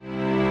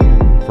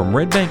from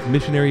Red Bank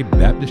Missionary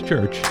Baptist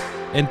Church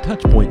and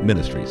Touchpoint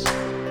Ministries.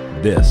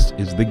 This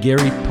is the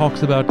Gary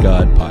Talks About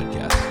God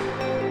podcast.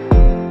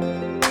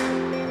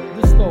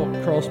 This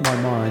thought crossed my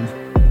mind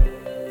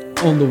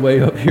on the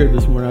way up here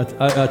this morning.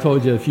 I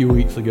told you a few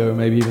weeks ago,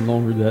 maybe even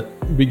longer,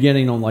 that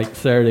beginning on like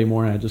Saturday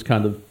morning, I just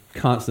kind of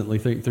constantly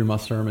think through my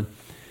sermon.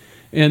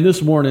 And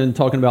this morning,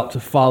 talking about to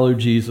follow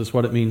Jesus,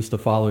 what it means to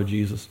follow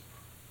Jesus.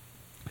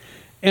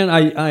 And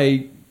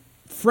I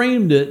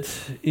framed it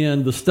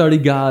in the study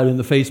guide, in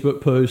the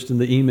Facebook post, and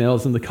the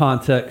emails, in the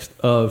context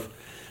of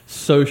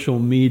social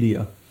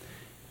media.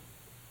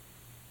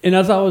 And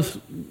as I was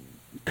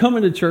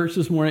coming to church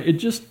this morning, it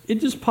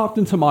just popped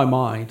into my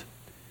mind.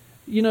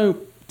 You know,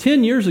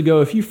 10 years ago,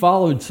 if you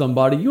followed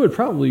somebody, you would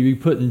probably be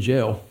put in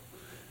jail.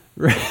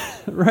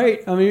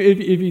 Right? I mean,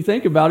 if you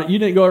think about it, you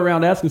didn't go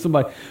around asking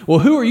somebody, well,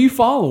 who are you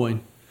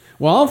following?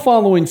 Well, I'm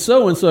following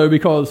so-and-so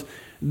because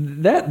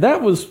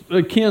that was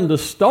akin to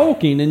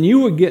stalking, and you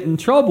would get in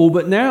trouble.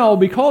 But now,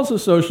 because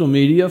of social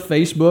media,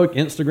 Facebook,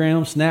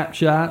 Instagram,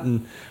 Snapchat,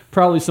 and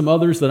probably some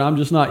others that I'm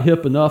just not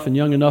hip enough and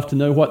young enough to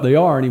know what they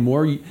are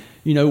anymore, you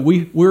know,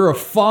 we're a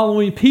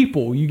following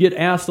people. You get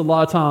asked a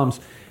lot of times,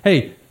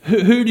 hey,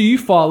 who do you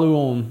follow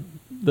on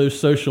those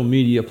social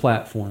media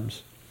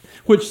platforms?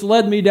 Which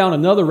led me down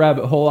another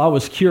rabbit hole. I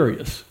was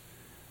curious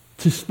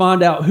to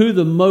find out who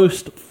the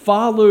most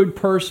followed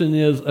person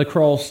is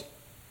across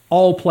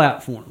all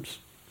platforms.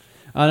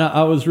 And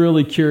I was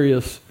really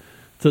curious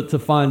to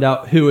find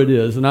out who it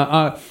is. And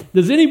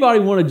does anybody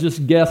want to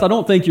just guess? I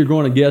don't think you're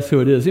going to guess who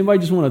it is. Anybody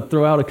just want to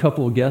throw out a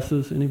couple of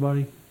guesses?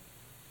 Anybody?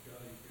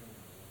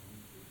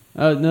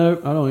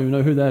 No, I don't even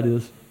know who that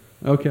is.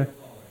 Okay.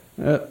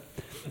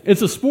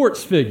 It's a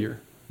sports figure.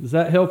 Does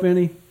that help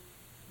any?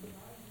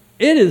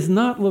 It is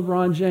not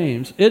LeBron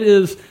James. It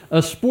is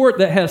a sport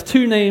that has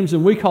two names,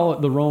 and we call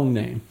it the wrong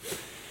name.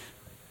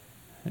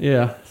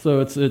 Yeah, so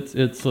it's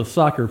a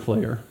soccer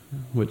player,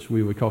 which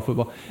we would call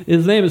football.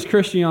 His name is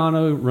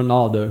Cristiano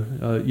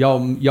Ronaldo.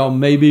 Y'all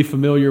may be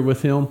familiar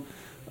with him.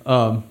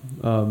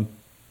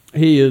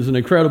 He is an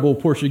incredible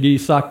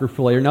Portuguese soccer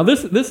player. Now,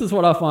 this is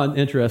what I find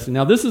interesting.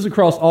 Now, this is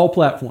across all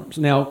platforms.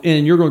 Now,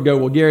 and you're going to go,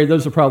 well, Gary,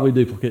 those are probably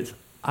duplicates.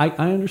 I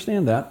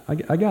understand that.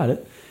 I got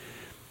it.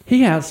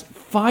 He has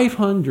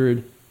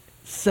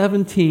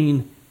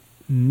 517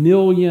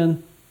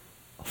 million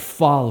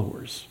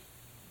followers.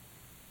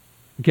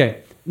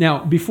 Okay,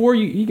 now before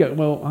you go,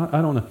 well,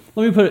 I don't know.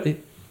 Let me put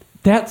it,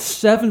 that's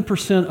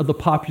 7% of the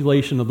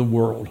population of the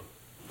world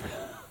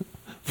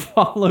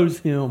follows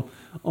him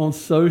on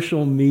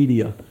social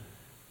media.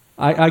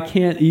 I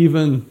can't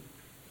even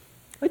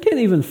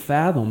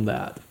fathom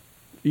that.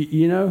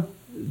 You know,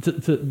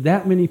 to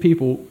that many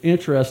people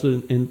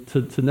interested in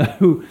to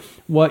know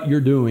what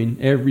you're doing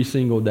every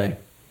single day.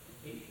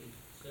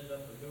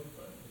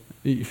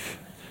 He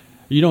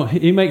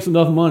makes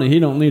enough money. He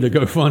don't need a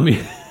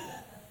GoFundMe.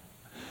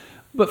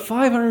 But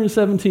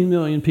 517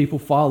 million people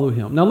follow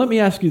him. Now let me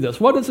ask you this.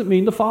 What does it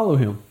mean to follow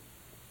him?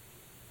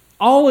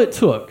 All it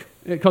took,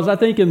 because I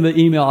think in the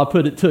email I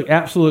put it took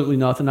absolutely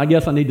nothing. I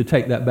guess I need to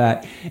take that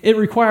back. It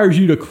requires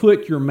you to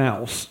click your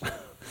mouse.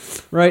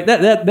 Right?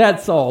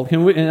 That's all.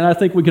 And I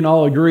think we can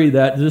all agree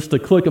that just to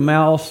click a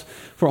mouse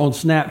on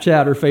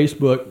Snapchat or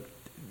Facebook,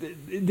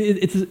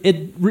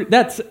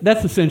 that's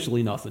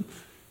essentially nothing.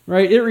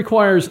 Right? It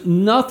requires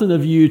nothing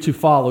of you to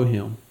follow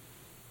him,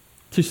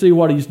 to see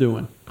what he's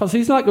doing. Because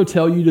he's not going to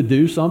tell you to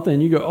do something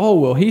and you go, oh,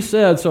 well, he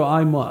said, so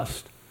I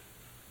must.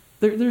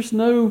 There's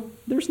no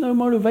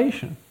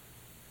motivation.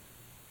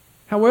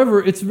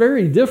 However, it's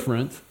very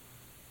different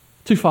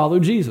to follow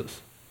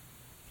Jesus.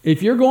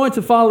 If you're going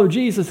to follow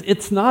Jesus,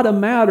 it's not a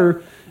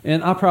matter,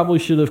 and I probably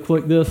should have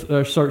clicked this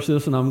or searched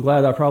this, and I'm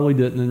glad I probably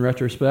didn't in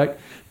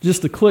retrospect,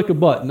 just to click a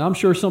button. I'm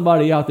sure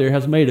somebody out there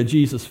has made a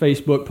Jesus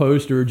Facebook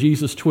post or a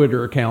Jesus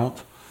Twitter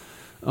account,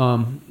 but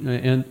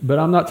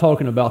I'm not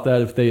talking about that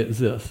if they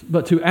exist.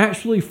 But to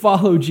actually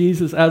follow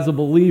Jesus as a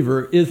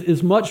believer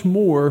is much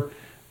more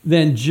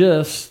than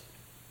just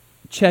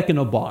checking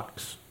a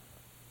box.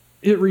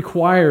 It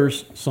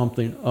requires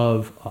something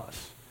of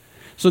us.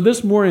 So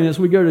this morning, as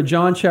we go to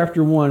John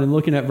chapter 1 and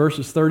looking at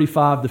verses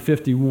 35 to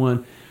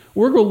 51,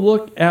 we're going to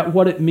look at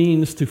what it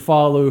means to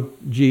follow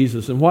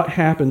Jesus and what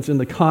happens in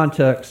the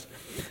context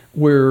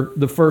where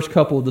the first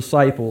couple of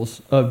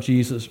disciples of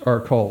Jesus are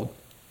called.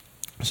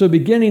 So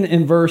beginning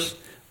in verse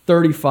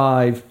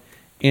 35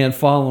 and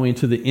following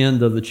to the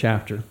end of the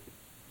chapter.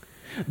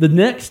 The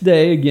next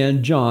day,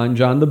 again, John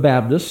the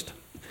Baptist,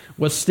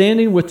 was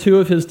standing with two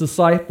of his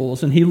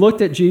disciples, and he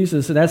looked at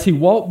Jesus, and as he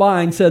walked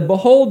by and said,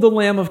 "Behold the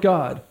Lamb of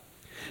God."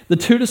 The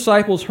two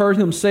disciples heard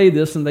him say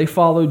this, and they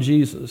followed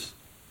Jesus.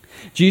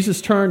 Jesus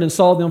turned and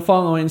saw them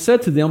following and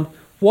said to them,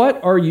 "What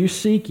are you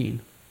seeking?"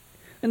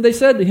 And they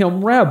said to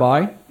him,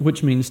 "Rabbi,"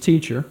 which means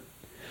teacher,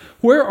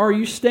 "where are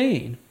you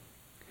staying?"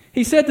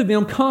 He said to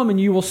them, "Come and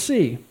you will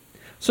see."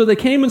 So they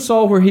came and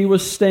saw where he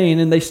was staying,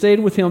 and they stayed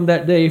with him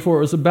that day, for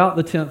it was about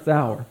the 10th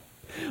hour.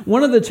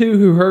 One of the two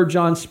who heard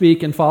John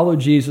speak and followed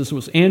Jesus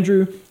was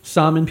Andrew,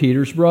 Simon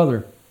Peter's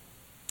brother.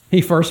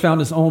 He first found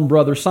his own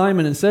brother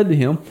Simon and said to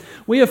him,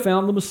 "We have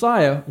found the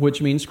Messiah,"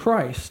 which means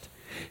Christ.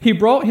 He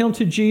brought him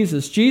to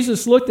Jesus.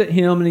 Jesus looked at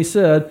him and he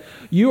said,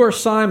 "You are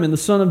Simon, the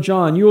son of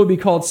John. You will be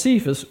called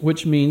Cephas,"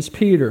 which means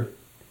Peter.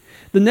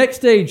 The next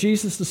day,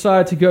 Jesus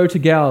decided to go to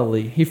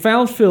Galilee. He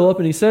found Philip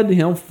and he said to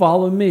him,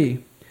 "Follow me."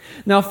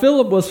 Now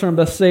Philip was from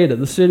Bethsaida,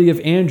 the city of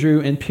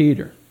Andrew and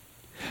Peter.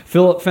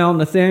 Philip found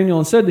Nathanael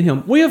and said to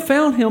him, "We have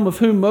found him of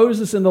whom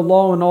Moses in the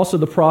law and also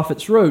the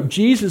prophets wrote,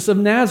 Jesus of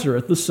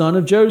Nazareth, the son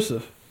of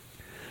Joseph."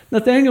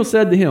 Nathanael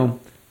said to him,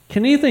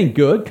 "Can anything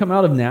good come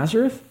out of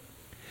Nazareth?"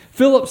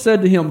 Philip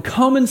said to him,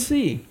 "Come and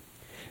see."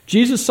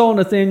 Jesus saw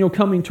Nathanael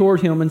coming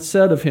toward him and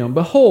said of him,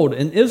 "Behold,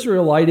 an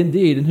Israelite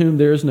indeed, in whom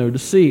there is no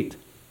deceit."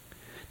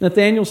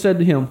 Nathanael said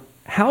to him,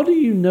 "How do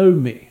you know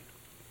me?"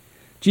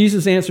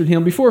 Jesus answered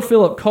him, "Before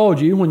Philip called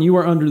you, when you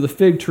were under the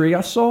fig tree,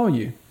 I saw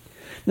you."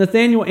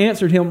 Nathanael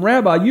answered him,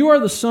 "Rabbi, you are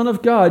the Son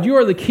of God. You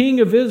are the King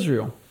of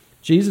Israel."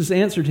 Jesus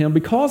answered him,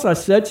 "Because I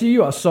said to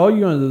you, I saw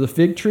you under the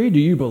fig tree, do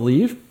you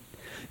believe?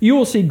 You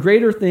will see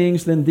greater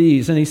things than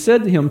these." And he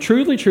said to him,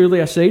 "Truly,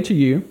 truly, I say to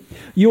you,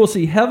 you will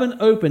see heaven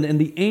open and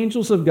the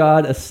angels of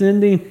God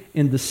ascending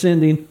and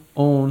descending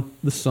on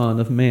the Son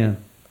of Man."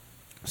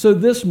 So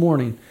this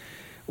morning,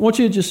 I want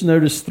you to just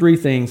notice three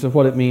things of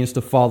what it means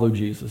to follow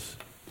Jesus.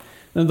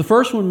 Now, the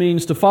first one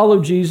means to follow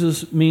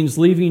Jesus means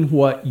leaving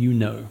what you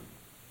know.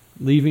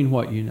 Leaving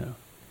what you know.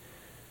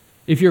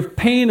 If you're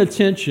paying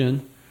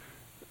attention,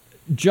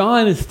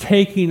 John is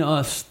taking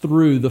us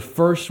through the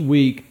first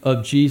week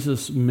of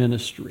Jesus'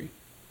 ministry.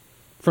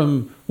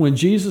 From when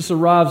Jesus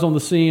arrives on the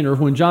scene, or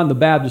when John the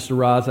Baptist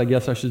arrives, I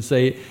guess I should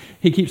say,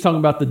 he keeps talking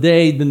about the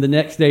day, then the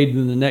next day,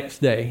 then the next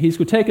day. He's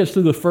going to take us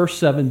through the first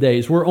 7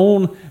 days. We're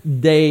on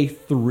day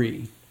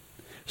 3.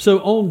 So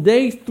on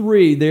day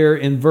 3 there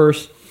in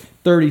verse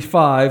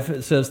 35,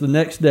 it says, the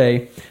next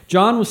day,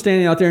 John was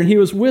standing out there and he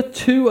was with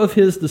 2 of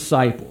his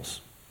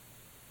disciples.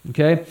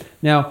 Okay,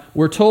 now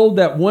we're told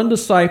that one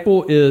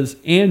disciple is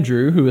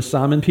Andrew, who is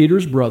Simon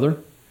Peter's brother,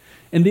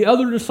 and the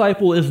other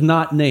disciple is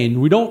not named.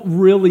 We don't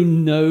really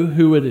know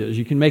who it is.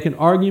 You can make an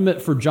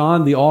argument for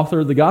John, the author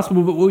of the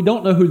gospel, but we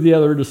don't know who the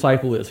other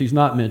disciple is. He's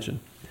not mentioned.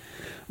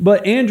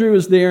 But Andrew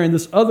is there, and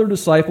this other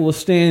disciple is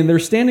standing. They're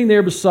standing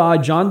there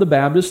beside John the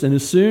Baptist, and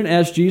as soon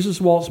as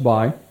Jesus walks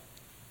by,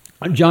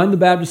 John the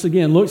Baptist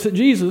again looks at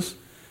Jesus.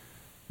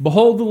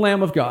 Behold the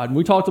Lamb of God. And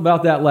we talked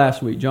about that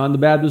last week. John the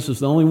Baptist is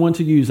the only one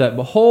to use that.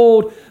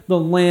 Behold the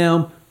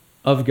Lamb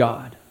of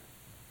God.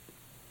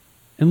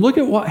 And look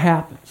at what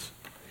happens.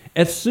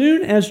 As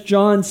soon as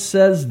John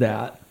says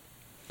that,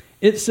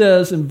 it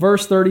says in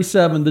verse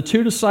 37, the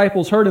 2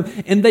 disciples heard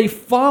him and they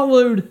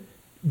followed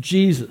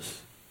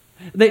Jesus.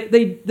 They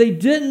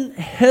didn't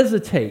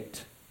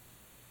hesitate.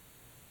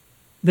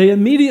 They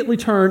immediately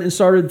turned and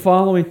started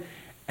following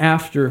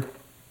after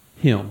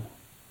him.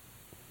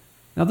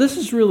 Now, this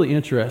is really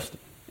interesting.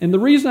 And the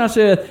reason I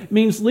said it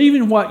means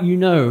leaving what you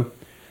know.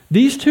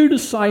 These 2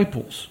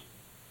 disciples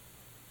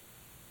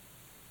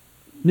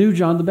knew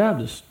John the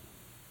Baptist.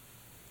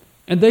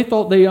 And they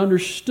thought they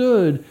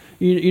understood.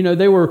 You know,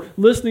 they were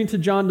listening to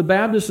John the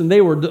Baptist and they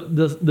were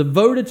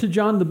devoted to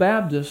John the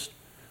Baptist.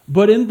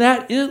 But in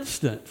that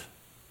instant,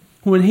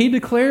 when he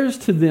declares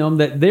to them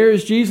that there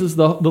is Jesus,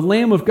 the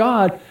Lamb of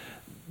God,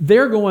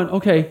 they're going,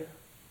 okay,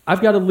 I've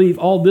got to leave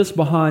all this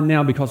behind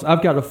now because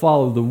I've got to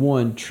follow the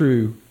one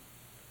true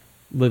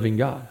living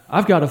God.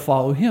 I've got to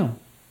follow him.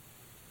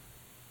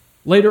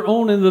 Later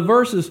on in the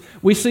verses,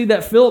 we see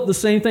that Philip, the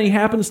same thing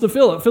happens to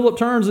Philip. Philip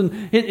turns and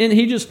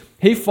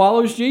he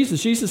follows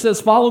Jesus. Jesus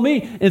says, "Follow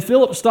me." And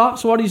Philip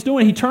stops what he's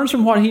doing. He turns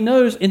from what he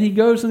knows and he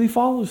goes and he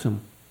follows him.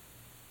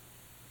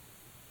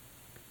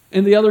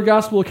 In the other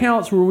gospel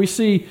accounts where we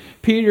see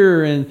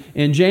Peter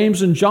and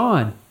James and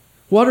John,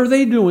 what are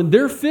they doing?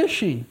 They're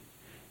fishing.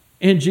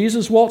 And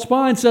Jesus walks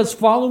by and says,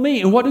 "Follow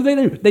me." And what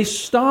do? They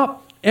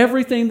stop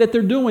everything that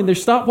they're doing. They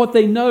stop what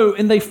they know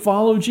and they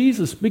follow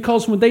Jesus.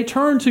 Because when they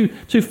turn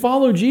to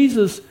follow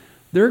Jesus,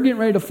 they're getting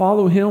ready to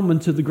follow him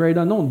into the great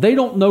unknown. They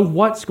don't know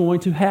what's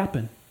going to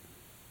happen.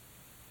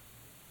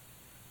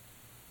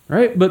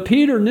 Right? But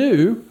Peter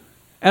knew,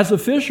 as a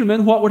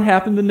fisherman, what would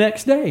happen the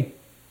next day.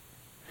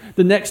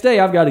 The next day,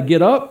 I've got to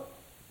get up.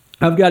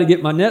 I've got to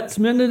get my nets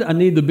mended. I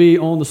need to be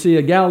on the Sea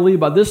of Galilee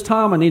by this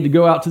time. I need to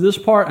go out to this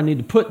part. I need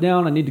to put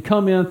down. I need to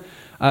come in.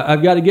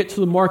 I've got to get to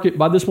the market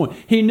by this point.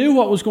 He knew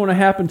what was going to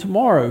happen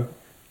tomorrow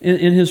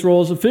in his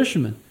role as a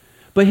fisherman.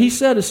 But he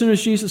said, as soon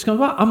as Jesus comes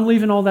by, I'm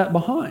leaving all that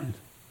behind.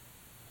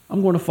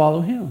 I'm going to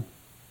follow him.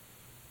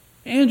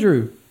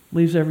 Andrew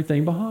leaves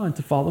everything behind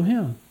to follow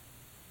him.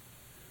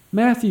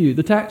 Matthew,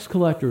 the tax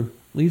collector,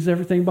 leaves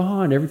everything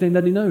behind, everything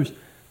that he knows,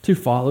 to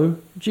follow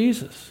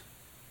Jesus.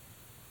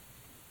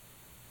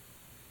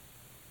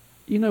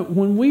 You know,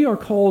 when we are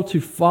called to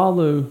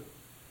follow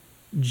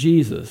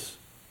Jesus,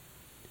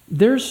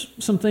 there's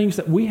some things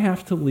that we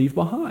have to leave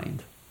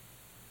behind.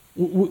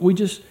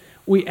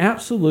 We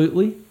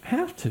absolutely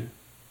have to.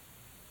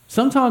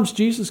 Sometimes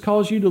Jesus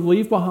calls you to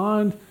leave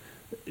behind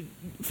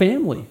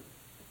family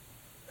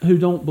who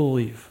don't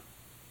believe.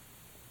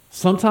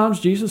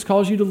 Sometimes Jesus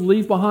calls you to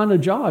leave behind a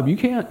job. You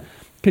can't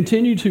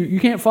you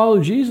can't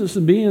follow Jesus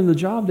and be in the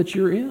job that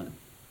you're in.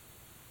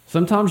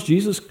 Sometimes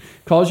Jesus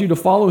calls you to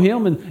follow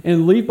him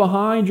and leave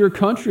behind your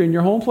country and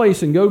your home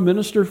place and go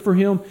minister for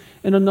him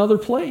in another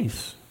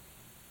place.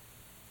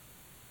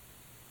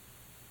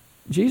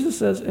 Jesus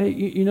says, hey,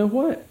 you know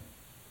what?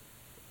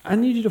 I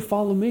need you to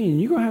follow me,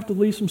 and you're going to have to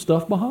leave some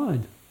stuff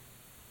behind.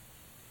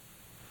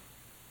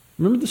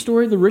 Remember the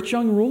story of the rich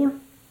young ruler?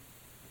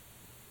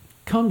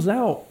 Comes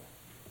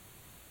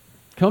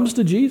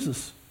to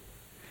Jesus.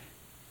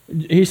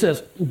 He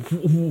says,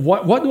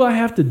 what do I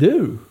have to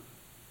do?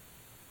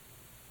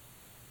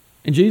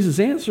 And Jesus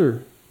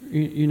answered,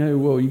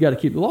 well, you got to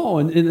keep the law.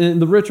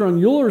 And the rich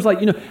young ruler is like,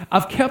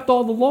 I've kept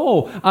all the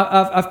law.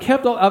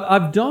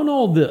 I've done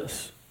all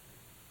this.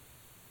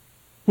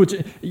 Which,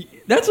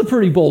 that's a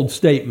pretty bold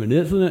statement,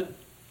 isn't it?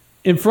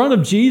 In front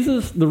of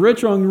Jesus, the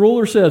rich young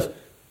ruler says,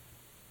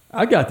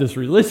 I got this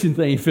religion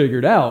thing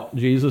figured out,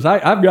 Jesus.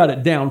 I've got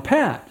it down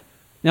pat.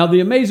 Now, the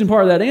amazing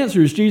part of that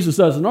answer is Jesus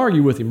doesn't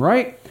argue with him,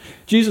 right?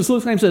 Jesus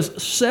looks at him and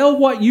says, sell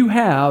what you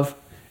have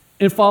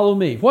and follow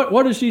me.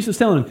 What is Jesus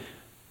telling him?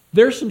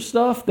 There's some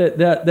stuff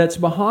that's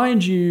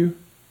behind you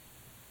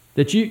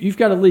that you've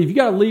got to leave. You've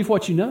got to leave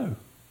what you know.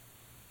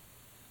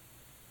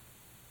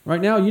 Right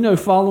now,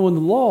 following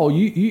the law.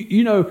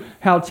 You know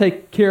how to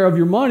take care of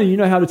your money. You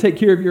know how to take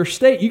care of your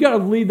estate. You got to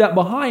leave that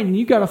behind, and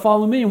you got to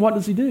follow me. And what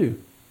does he do?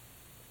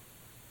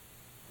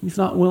 He's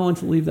not willing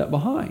to leave that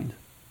behind.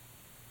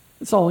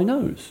 That's all he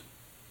knows.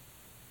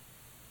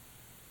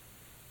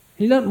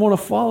 He doesn't want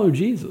to follow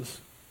Jesus.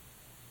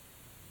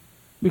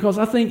 Because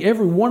I think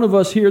every one of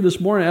us here this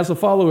morning as a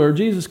follower of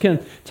Jesus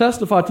can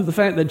testify to the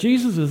fact that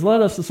Jesus has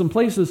led us to some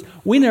places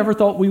we never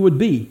thought we would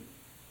be.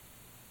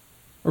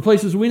 Or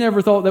places we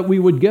never thought that we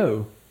would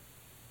go.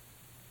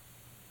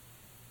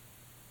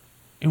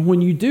 And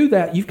when you do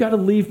that, you've got to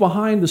leave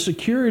behind the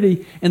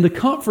security and the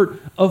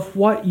comfort of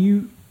what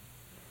you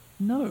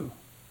know.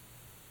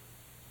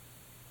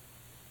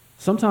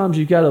 Sometimes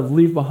you've got to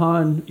leave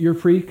behind your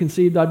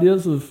preconceived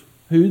ideas of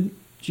who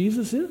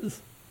Jesus is.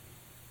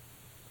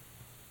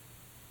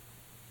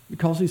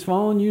 Because he's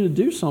following you to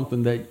do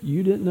something that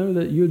you didn't know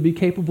that you would be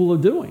capable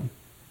of doing.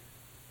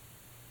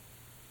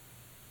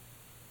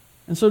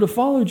 And so to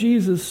follow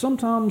Jesus,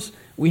 sometimes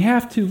we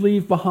have to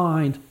leave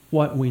behind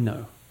what we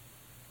know.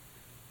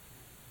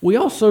 We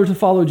also, to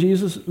follow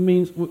Jesus,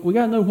 means we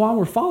got to know why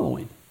we're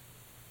following.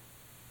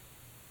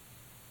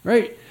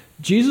 Right?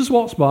 Jesus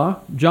walks by.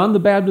 John the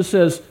Baptist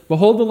says,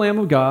 "Behold the Lamb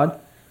of God."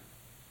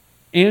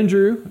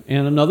 Andrew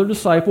and another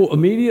disciple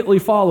immediately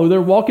follow.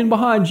 They're walking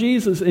behind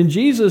Jesus, and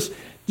Jesus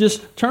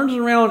just turns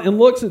around and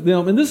looks at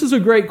them. And this is a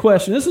great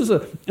question. This is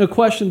a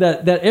question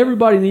that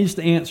everybody needs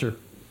to answer.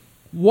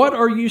 What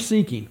are you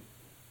seeking?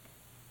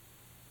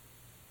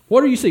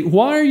 What are you seeking?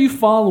 Why are you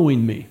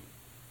following me?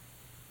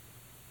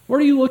 What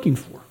are you looking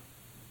for?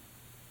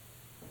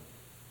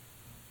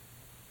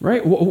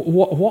 Right?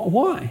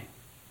 Why?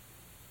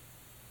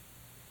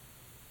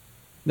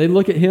 They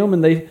look at him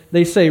and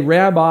they say,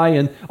 Rabbi,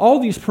 and all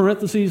these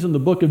parentheses in the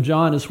book of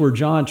John is where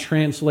John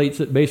translates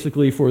it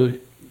basically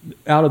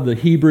out of the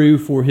Hebrew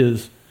for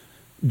his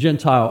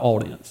Gentile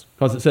audience.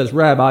 Because it says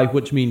Rabbi,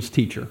 which means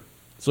teacher.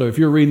 So if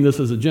you're reading this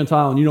as a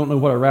Gentile and you don't know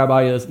what a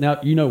rabbi is, now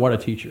you know what a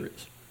teacher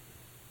is.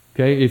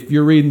 Okay, if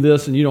you're reading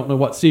this and you don't know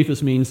what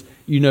Cephas means,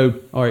 you know,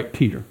 all right,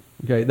 Peter.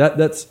 Okay,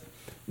 that's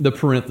the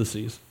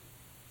parentheses.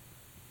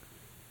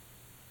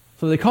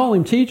 So they call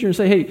him teacher and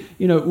say, hey,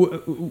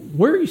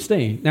 where are you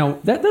staying? Now,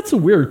 that's a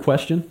weird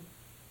question.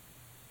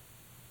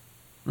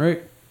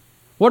 Right?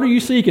 What are you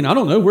seeking? I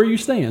don't know. Where are you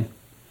staying?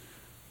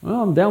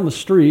 Well, I'm down the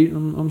street.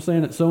 I'm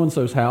staying at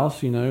so-and-so's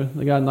house. They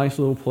got a nice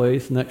little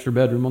place, an extra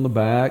bedroom on the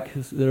back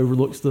that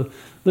overlooks the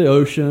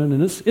ocean,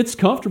 and it's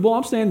comfortable.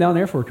 I'm staying down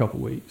there for a couple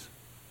of weeks.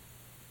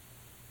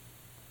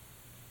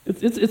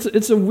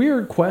 It's a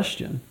weird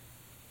question.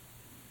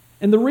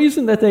 And the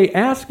reason that they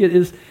ask it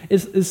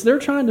is they're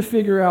trying to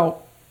figure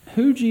out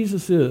who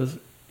Jesus is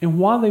and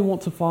why they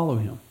want to follow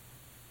him.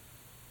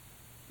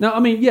 Now,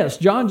 yes,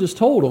 John just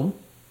told them,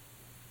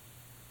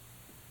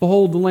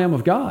 behold the Lamb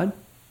of God,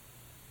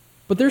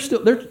 but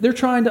they're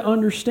trying to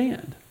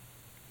understand.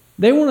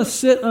 They want to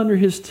sit under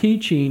his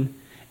teaching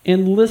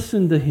and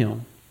listen to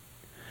him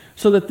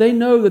so that they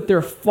know that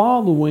they're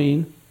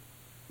following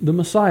the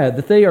Messiah,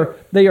 that they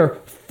are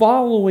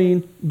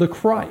following the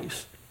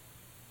Christ.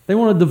 They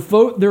want to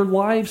devote their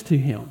lives to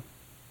him.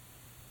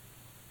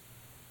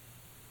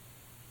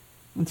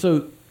 And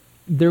so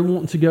they're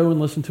wanting to go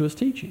and listen to his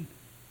teaching.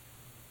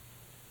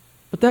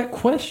 But that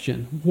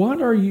question,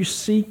 what are you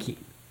seeking,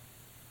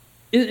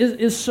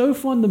 is so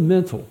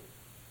fundamental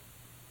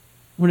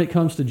when it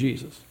comes to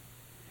Jesus.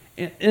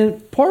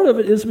 And part of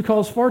it is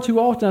because far too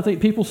often I think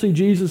people see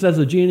Jesus as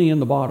a genie in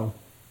the bottle.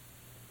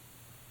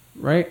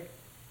 Right?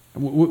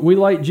 We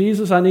like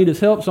Jesus. I need his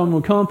help, so I'm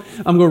going to come.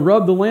 I'm going to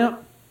rub the lamp.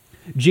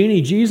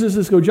 Genie Jesus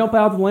is going to jump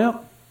out of the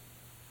lamp.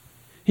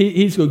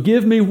 He's going to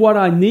give me what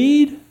I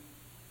need.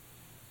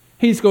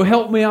 He's going to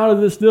help me out of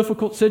this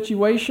difficult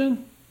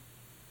situation.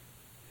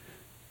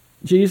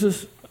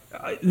 Jesus,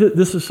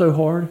 this is so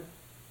hard.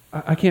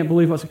 I can't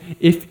believe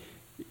if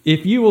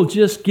if you will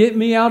just get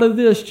me out of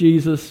this,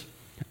 Jesus,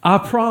 I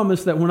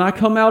promise that when I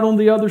come out on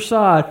the other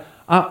side,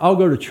 I'll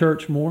go to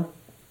church more.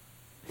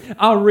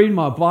 I'll read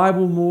my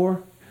Bible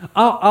more.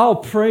 I'll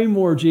pray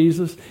more,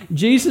 Jesus.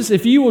 Jesus,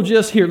 if you will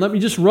just, here, let me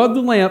just rub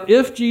the lamp.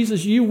 If,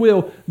 Jesus, you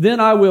will, then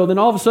I will. Then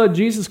all of a sudden,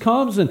 Jesus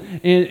comes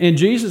and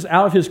Jesus,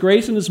 out of His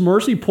grace and His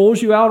mercy,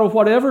 pulls you out of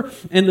whatever.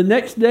 And the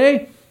next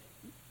day,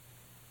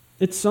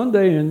 it's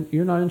Sunday and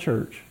you're not in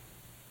church.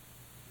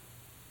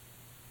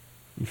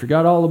 You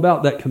forgot all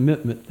about that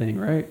commitment thing,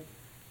 right?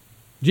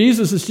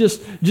 Jesus is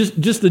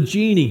just a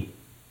genie.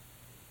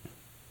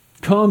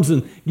 Comes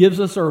and gives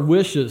us our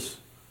wishes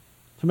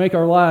to make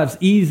our lives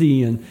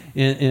easy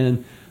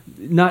and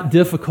not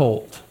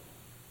difficult.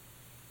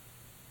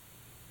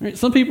 Right?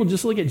 Some people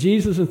just look at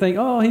Jesus and think,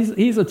 oh,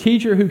 he's a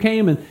teacher who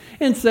came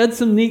and said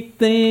some neat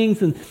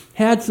things and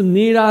had some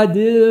neat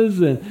ideas.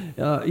 And,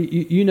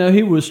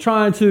 he was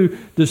trying to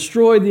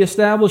destroy the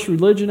established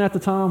religion at the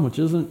time, which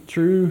isn't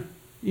true.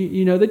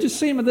 They just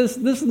see him as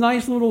this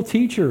nice little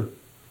teacher.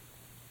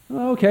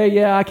 Okay,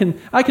 yeah, I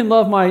can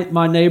love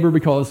my neighbor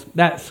because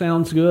that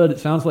sounds good. It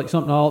sounds like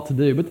something I ought to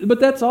do. But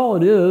that's all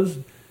it is.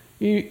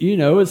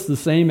 It's the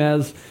same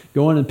as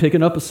going and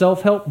picking up a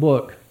self-help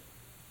book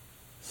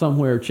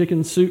somewhere,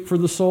 Chicken Soup for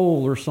the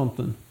Soul or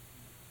something.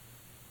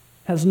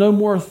 Has no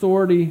more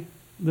authority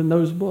than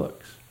those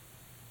books.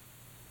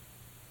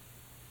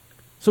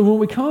 So when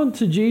we come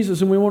to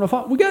Jesus and we want to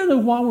follow, we got to know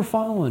why we're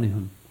following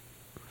Him.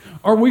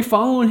 Are we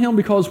following Him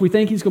because we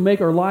think He's going to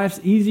make our lives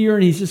easier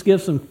and He's just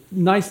gives some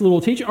nice little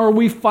teaching? Are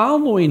we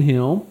following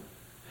Him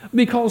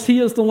because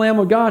He is the Lamb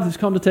of God who's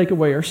come to take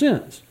away our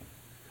sins?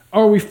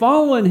 Are we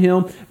following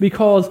Him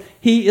because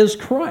He is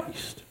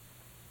Christ?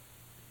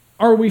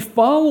 Are we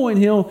following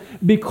Him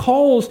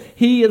because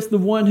He is the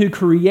one who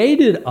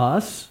created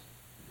us?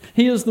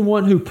 He is the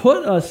one who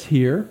put us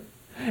here,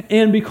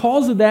 and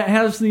because of that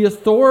has the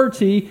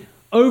authority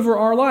over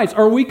our lives?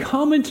 Are we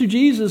coming to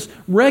Jesus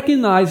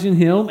recognizing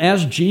Him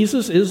as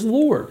Jesus is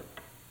Lord?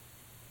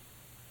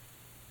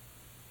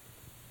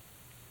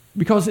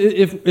 Because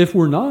if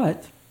we're not,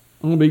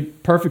 I'm going to be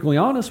perfectly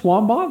honest, why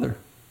bother?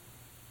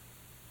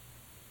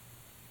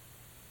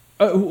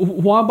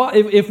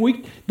 If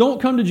we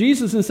don't come to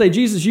Jesus and say,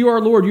 Jesus, you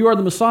are Lord, you are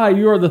the Messiah,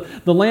 you are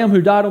the Lamb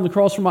who died on the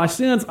cross for my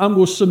sins, I'm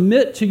going to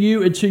submit to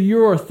you and to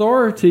your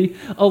authority,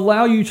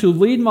 allow you to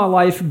lead my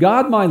life,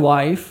 guide my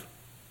life,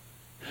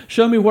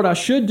 show me what I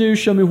should do,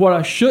 show me what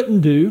I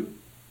shouldn't do,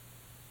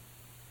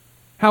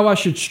 how I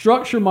should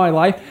structure my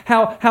life,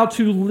 how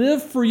to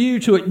live for you,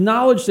 to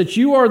acknowledge that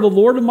you are the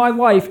Lord of my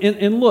life.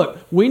 And look,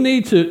 we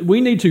need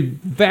to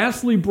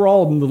vastly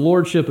broaden the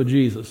lordship of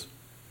Jesus.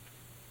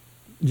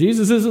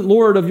 Jesus isn't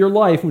Lord of your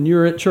life when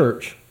you're at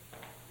church.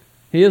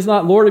 He is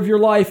not Lord of your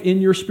life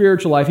in your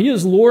spiritual life. He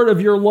is Lord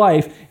of your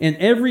life in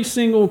every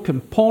single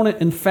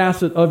component and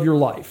facet of your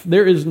life.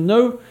 There is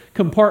no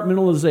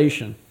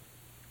compartmentalization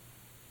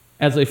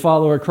as a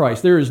follower of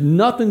Christ. There is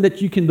nothing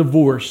that you can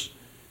divorce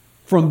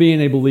from being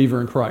a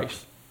believer in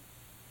Christ.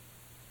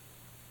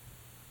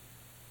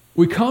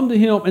 We come to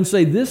Him and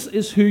say, this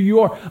is who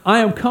you are. I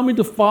am coming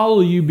to follow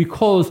you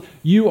because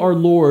you are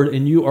Lord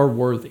and you are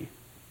worthy.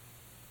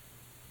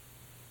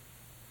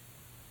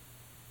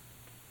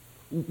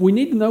 We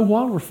need to know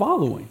why we're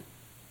following.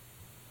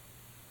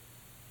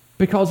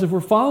 Because if we're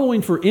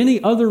following for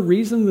any other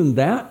reason than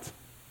that,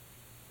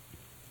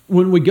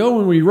 when we go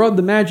and we rub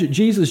the magic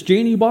Jesus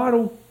genie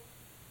bottle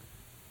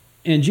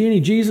and Genie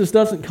Jesus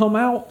doesn't come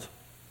out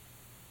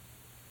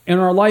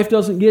and our life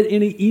doesn't get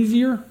any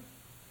easier,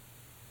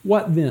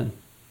 what then?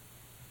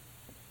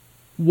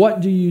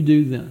 What do you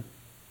do then?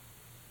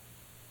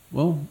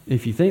 Well,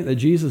 if you think that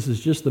Jesus is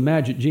just the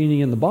magic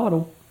genie in the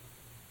bottle,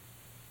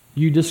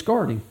 you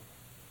discard Him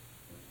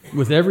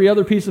with every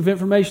other piece of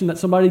information that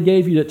somebody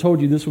gave you that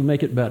told you this would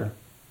make it better.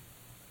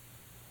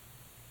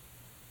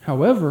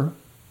 However,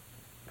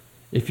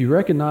 if you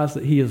recognize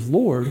that He is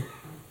Lord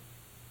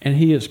and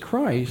He is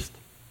Christ,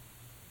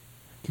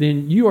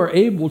 then you are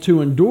able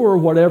to endure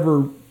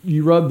whatever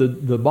you rub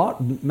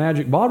the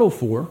magic bottle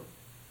for,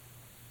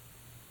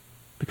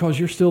 because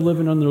you're still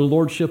living under the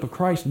lordship of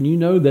Christ, and you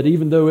know that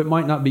even though it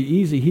might not be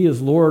easy, He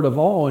is Lord of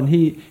all, and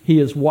He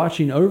is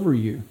watching over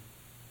you.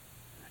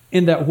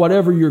 And that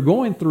whatever you're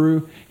going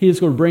through, He is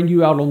going to bring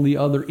you out on the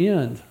other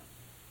end.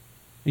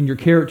 And your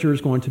character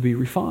is going to be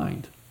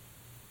refined.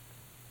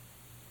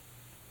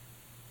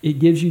 It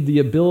gives you the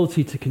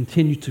ability to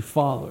continue to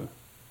follow,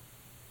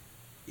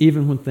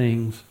 even when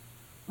things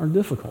are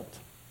difficult.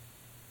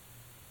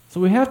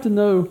 So we have to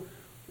know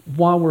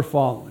why we're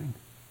following.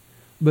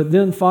 But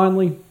then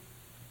finally,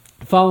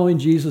 following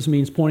Jesus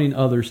means pointing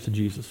others to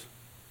Jesus.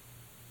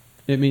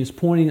 It means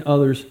pointing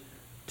others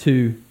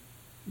to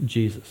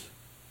Jesus.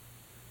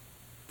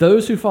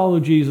 Those who follow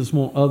Jesus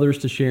want others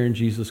to share in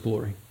Jesus'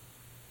 glory.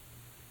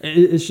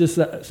 It's just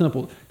that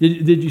simple.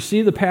 Did you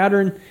see the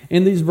pattern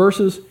in these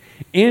verses?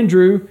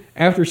 Andrew,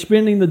 after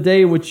spending the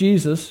day with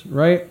Jesus,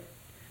 right?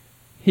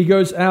 He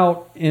goes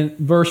out in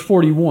verse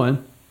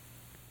 41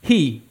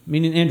 he,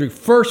 meaning Andrew,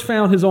 first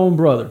found his own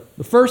brother.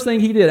 The first thing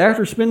he did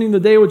after spending the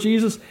day with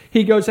Jesus,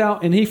 he goes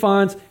out and he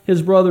finds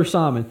his brother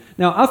Simon.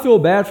 Now, I feel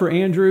bad for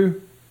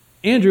Andrew.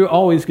 Andrew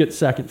always gets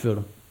second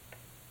fiddle.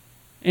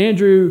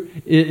 Andrew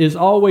is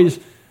always,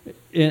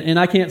 and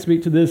I can't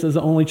speak to this as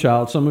the only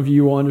child. Some of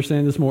you will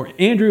understand this more.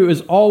 Andrew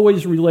is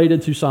always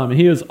related to Simon.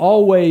 He is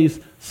always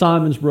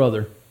Simon's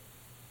brother.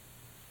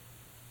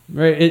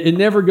 Right? It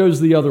never goes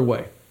the other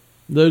way.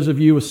 Those of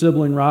you with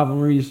sibling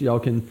rivalries, y'all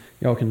can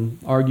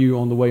argue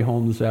on the way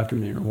home this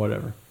afternoon or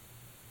whatever.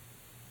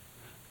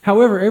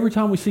 However, every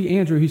time we see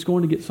Andrew, he's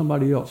going to get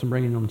somebody else and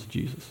bringing them to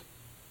Jesus.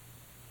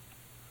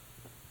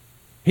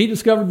 He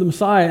discovered the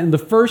Messiah, and the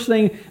first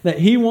thing that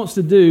he wants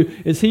to do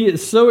is he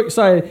is so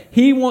excited,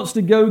 he wants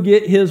to go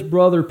get his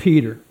brother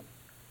Peter.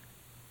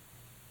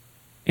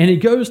 And he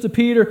goes to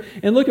Peter,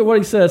 and look at what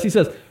he says. He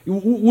says,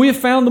 we have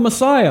found the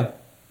Messiah.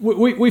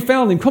 We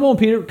found him. Come on,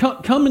 Peter,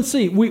 come and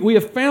see. We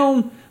have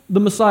found the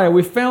Messiah.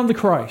 We found the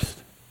Christ.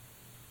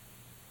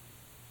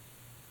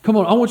 Come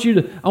on, I want you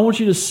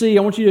to see,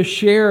 I want you to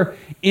share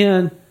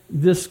in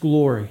this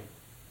glory.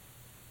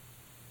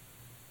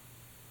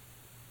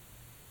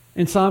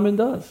 And Simon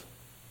does.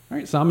 All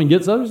right, Simon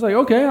gets up. He's like,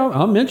 okay,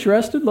 I'm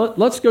interested.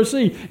 Let's go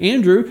see.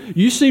 Andrew,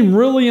 you seem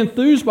really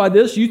enthused by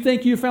this. You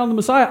think you found the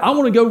Messiah. I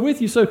want to go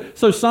with you. So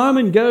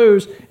Simon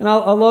goes, and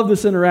I love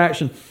this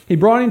interaction. He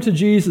brought him to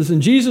Jesus,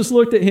 and Jesus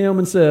looked at him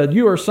and said,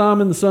 you are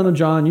Simon, the son of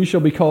John. You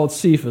shall be called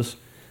Cephas,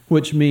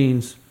 which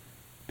means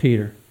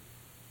Peter.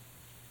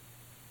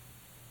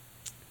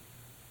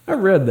 I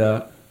read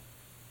that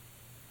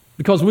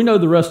because we know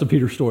the rest of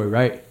Peter's story,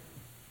 right?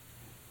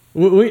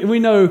 We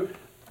know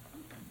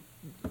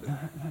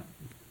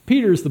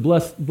Peter is the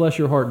bless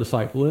your heart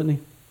disciple, isn't he?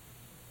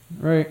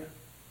 Right?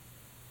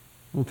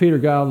 Well, Peter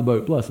got out of the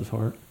boat, bless his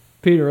heart.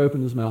 Peter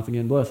opened his mouth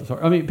again, bless his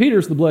heart. I mean,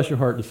 Peter's the bless your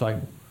heart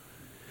disciple.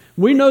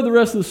 We know the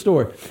rest of the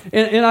story.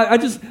 And I'm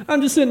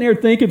just sitting there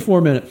thinking for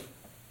a minute.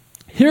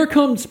 Here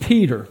comes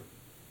Peter.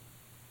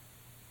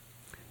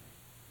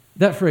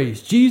 That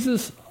phrase,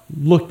 Jesus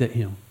looked at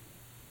him.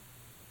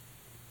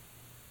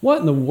 What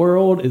in the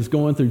world is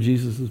going through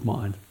Jesus'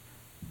 mind?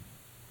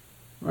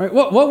 Right?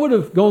 What would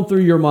have gone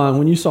through your mind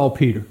when you saw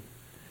Peter?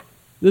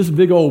 This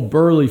big old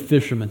burly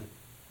fisherman.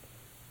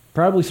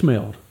 Probably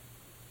smelled.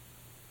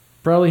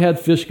 Probably had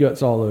fish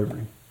guts all over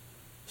him.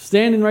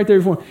 Standing right there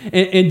before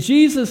him. And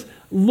Jesus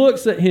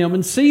looks at him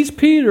and sees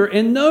Peter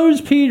and knows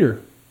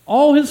Peter.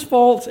 All his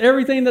faults,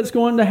 everything that's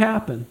going to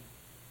happen.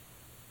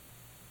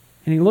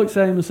 And he looks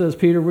at him and says,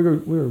 Peter,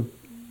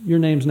 your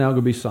name's now going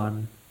to be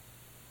Simon.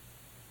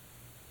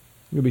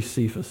 You're going to be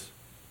Cephas.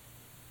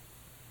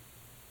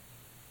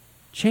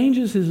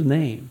 Changes his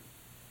name.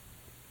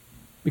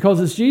 Because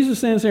as Jesus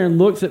stands there and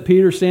looks at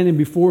Peter standing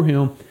before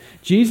him,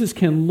 Jesus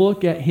can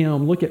look at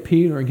him, look at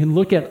Peter, and can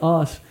look at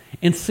us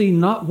and see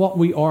not what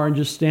we are and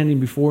just standing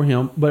before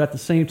him, but at the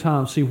same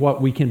time see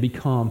what we can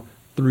become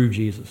through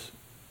Jesus.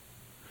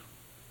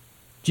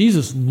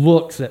 Jesus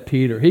looks at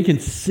Peter. He can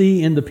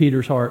see into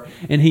Peter's heart,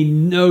 and he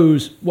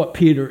knows what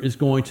Peter is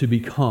going to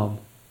become.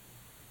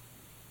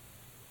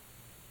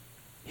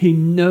 He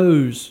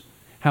knows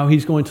how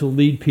he's going to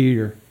lead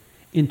Peter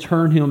and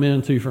turn him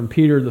into, from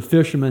Peter the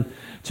fisherman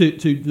to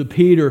the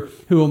Peter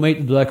who will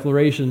make the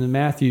declaration in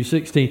Matthew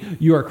 16,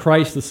 you are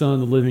Christ, the Son of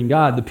the living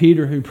God. The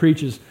Peter who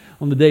preaches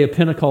on the day of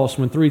Pentecost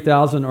when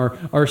 3,000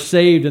 are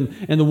saved,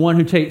 and the one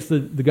who takes the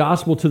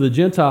gospel to the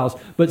Gentiles.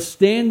 But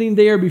standing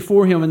there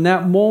before him in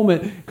that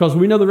moment, because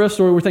we know the rest of the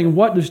story, we're thinking,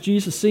 what does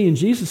Jesus see? And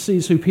Jesus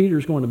sees who Peter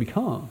is going to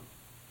become.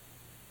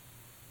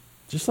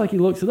 Just like he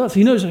looks at us.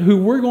 He knows who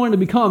we're going to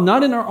become,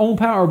 not in our own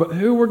power, but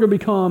who we're going to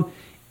become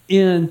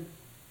in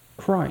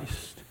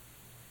Christ.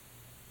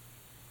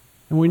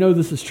 And we know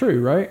this is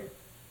true, right?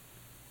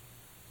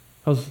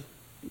 Because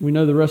we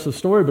know the rest of the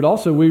story, but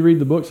also we read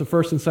the books of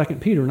 1st and 2nd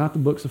Peter, not the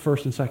books of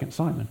 1st and 2nd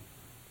Simon.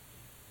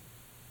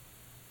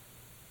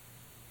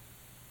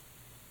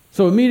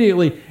 So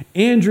immediately,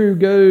 Andrew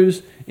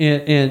goes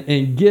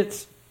and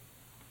gets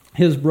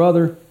his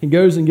brother. He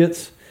goes and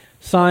gets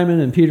Simon,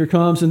 and Peter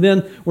comes. And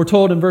then we're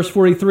told in verse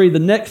 43, the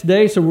next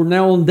day, so we're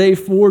now on day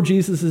 4,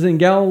 Jesus is in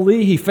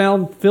Galilee. He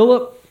found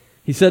Philip.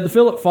 He said to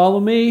Philip, follow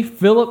me.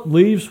 Philip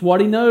leaves what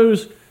he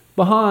knows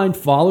behind,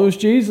 follows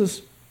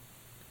Jesus.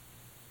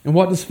 And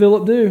what does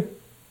Philip do?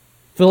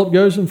 Philip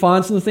goes and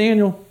finds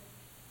Nathanael.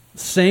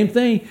 Same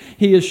thing.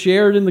 He is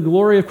shared in the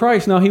glory of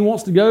Christ. Now he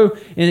wants to go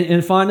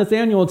and find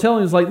Nathanael and tell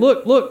him, he's like,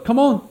 look, come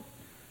on.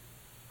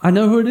 I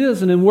know who it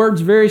is. And in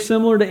words very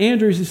similar to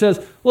Andrew's, he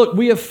says, look,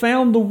 we have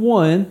found the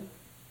one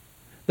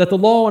that the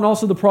law and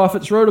also the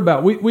prophets wrote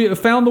about. We have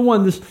found the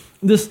one,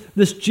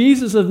 this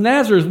Jesus of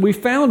Nazareth. We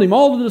found him.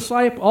 All the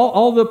disciples,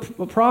 all the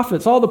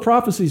prophets, all the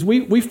prophecies.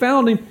 We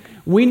found him.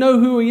 We know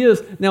who he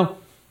is. Now,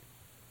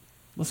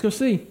 let's go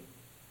see.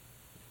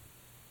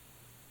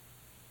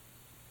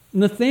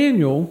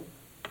 Nathanael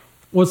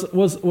was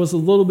a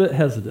little bit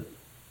hesitant.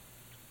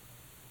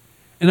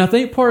 And I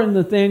think part of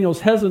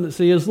Nathanael's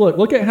hesitancy is,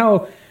 look at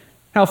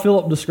how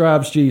Philip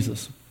describes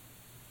Jesus.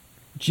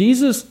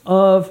 Jesus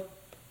of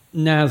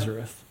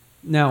Nazareth.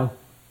 Now,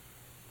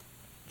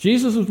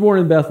 Jesus was born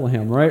in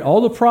Bethlehem, right? All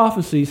the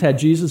prophecies had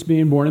Jesus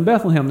being born in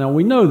Bethlehem. Now,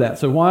 we know that.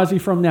 So why is he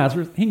from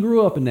Nazareth? He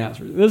grew up in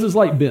Nazareth. This is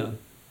like Ben,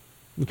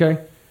 okay?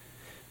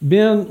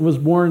 Ben was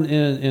born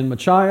in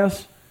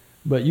Machias,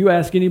 but you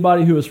ask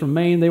anybody who is from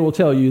Maine, they will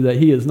tell you that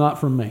he is not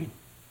from Maine.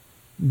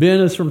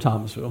 Ben is from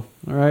Thomasville,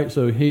 all right?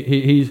 So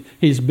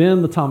he's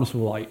Ben the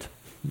Thomasvilleite,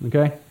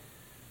 okay?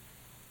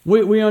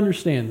 We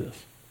understand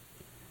this.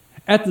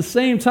 At the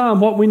same time,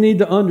 what we need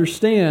to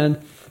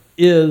understand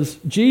is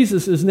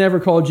Jesus is never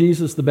called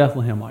Jesus the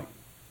Bethlehemite.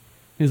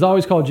 He's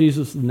always called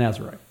Jesus the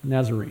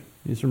Nazarene.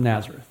 He's from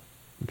Nazareth,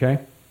 okay?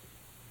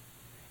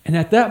 And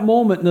at that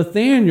moment,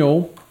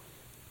 Nathanael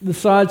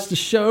decides to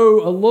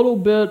show a little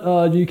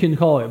bit, you can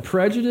call it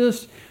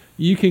prejudice,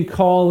 you can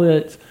call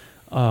it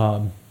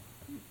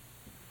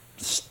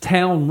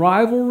town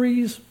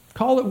rivalries,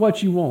 call it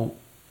what you want.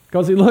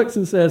 Because he looks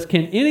and says,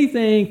 can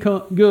anything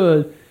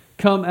good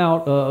come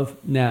out of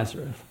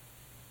Nazareth?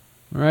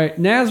 All right,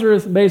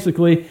 Nazareth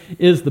basically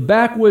is the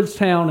backwoods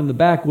town in the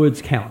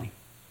backwoods county.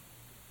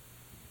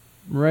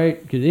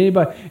 Right? Because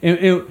anybody,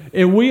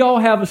 and we all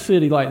have a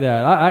city like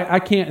that. I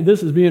can't,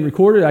 this is being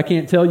recorded. I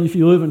can't tell you if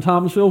you live in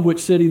Thomasville which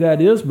city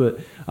that is,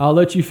 but I'll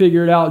let you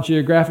figure it out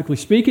geographically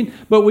speaking.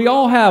 But we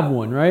all have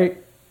one, right?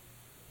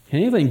 Can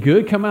anything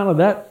good come out of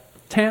that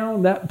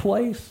town, that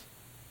place?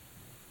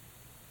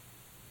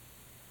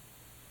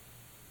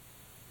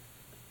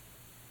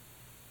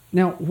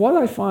 Now, what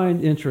I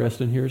find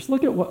interesting here is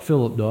look at what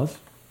Philip does.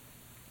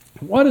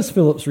 What is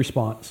Philip's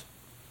response?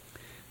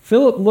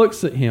 Philip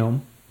looks at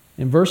him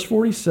in verse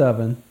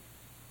 47.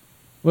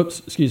 Looks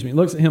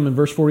at him in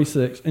verse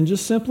 46 and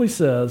just simply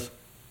says,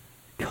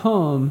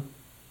 "Come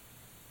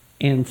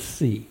and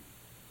see."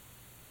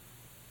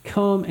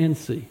 Come and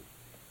see.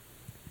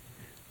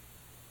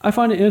 I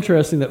find it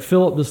interesting that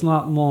Philip does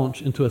not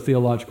launch into a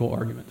theological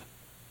argument.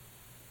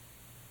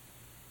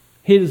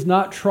 He does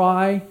not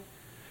try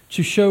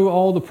to show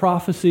all the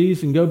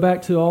prophecies and go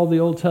back to all the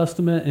Old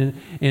Testament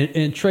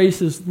and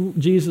trace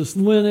Jesus'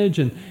 lineage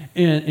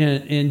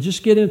and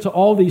just get into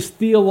all these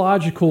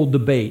theological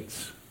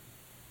debates.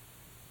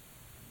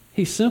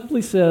 He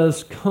simply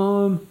says,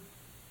 "Come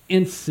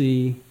and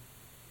see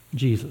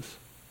Jesus."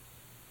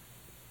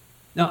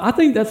 Now, I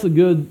think that's a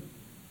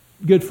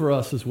good for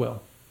us as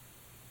well.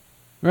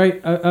 Right?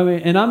 I mean,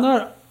 and I'm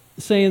not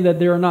saying that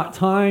there are not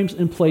times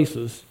and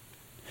places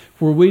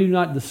where we do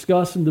not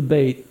discuss and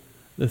debate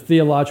the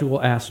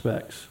theological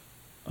aspects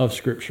of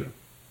Scripture.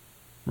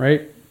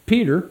 Right?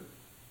 Peter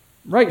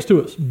writes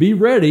to us, be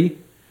ready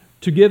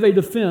to give a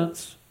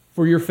defense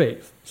for your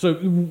faith. So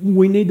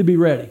we need to be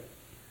ready.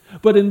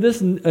 But in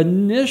this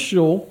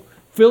initial,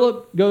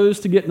 Philip goes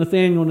to get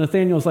Nathanael.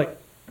 Nathanael's like,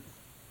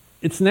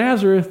 it's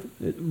Nazareth,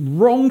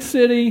 wrong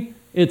city,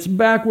 it's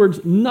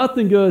backwards,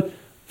 nothing good.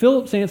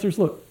 Philip's answer is,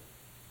 look,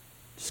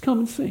 just come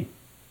and see.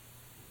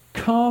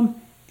 Come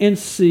and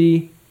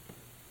see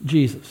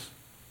Jesus.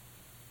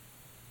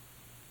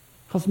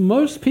 Because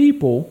most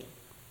people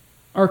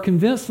are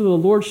convinced of the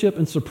lordship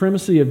and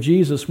supremacy of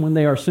Jesus when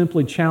they are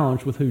simply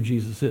challenged with who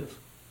Jesus is.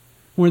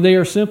 When they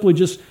are simply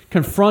just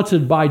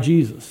confronted by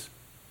Jesus.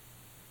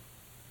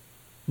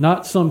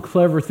 Not some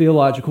clever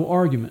theological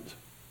argument.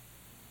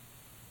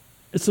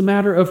 It's a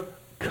matter of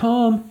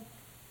come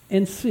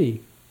and see.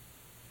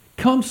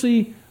 Come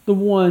see the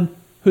one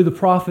who the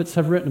prophets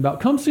have written about.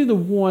 Come see the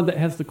one that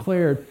has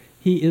declared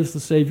he is the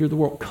Savior of the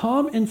world.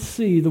 Come and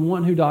see the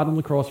one who died on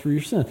the cross for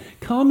your sin.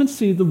 Come and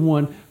see the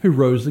one who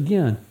rose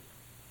again.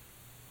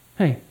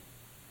 Hey,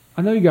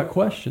 I know you got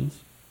questions.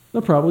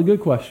 They're probably good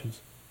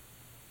questions.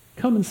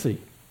 Come and see.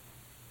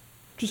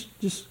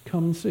 Just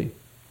come and see.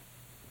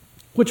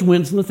 Which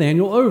wins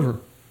Nathanael over.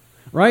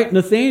 Right?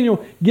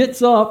 Nathanael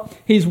gets up,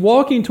 he's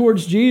walking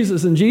towards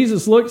Jesus, and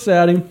Jesus looks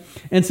at him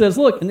and says,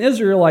 look, an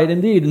Israelite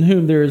indeed, in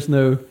whom there is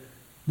no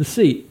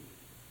deceit.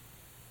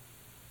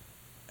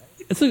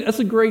 It's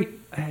a great,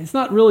 it's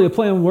not really a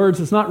play on words,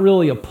 it's not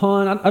really a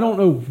pun, I don't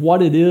know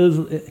what it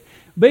is.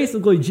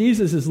 Basically,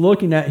 Jesus is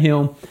looking at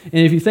him,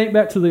 and if you think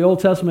back to the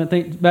Old Testament,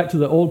 think back to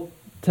the Old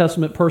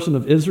Testament person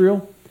of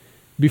Israel.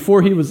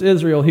 Before he was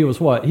Israel, he was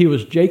what? He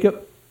was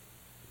Jacob.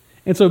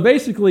 And so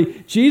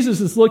basically,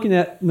 Jesus is looking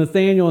at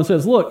Nathanael and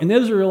says, look, an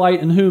Israelite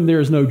in whom there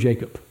is no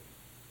Jacob.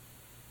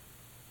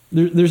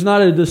 There's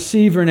not a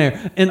deceiver in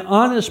there. An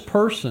honest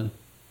person.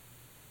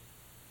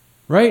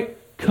 Right?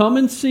 Come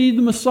and see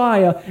the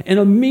Messiah. And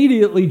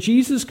immediately,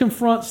 Jesus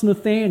confronts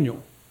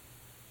Nathanael.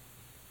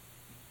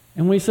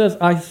 And when he says,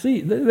 I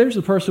see, there's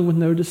a person with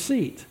no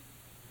deceit.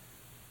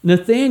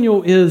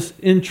 Nathanael is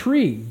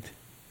intrigued.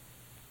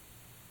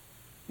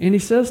 And he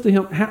says to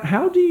him,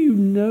 how do you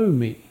know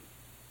me?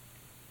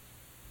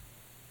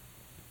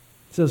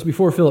 It says,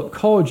 before Philip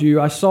called you,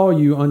 I saw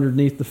you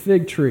underneath the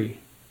fig tree.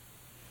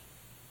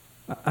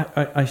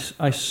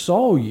 I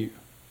saw you.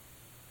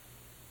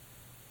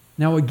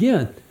 Now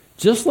again,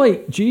 just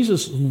like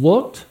Jesus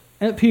looked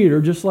at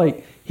Peter, just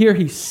like here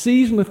he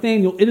sees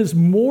Nathanael, it is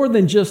more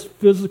than just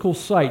physical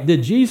sight.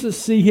 Did Jesus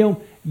see him?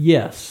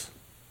 Yes.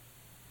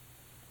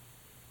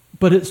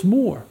 But it's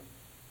more.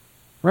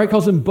 Right?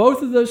 Because in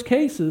both of those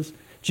cases,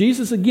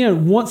 Jesus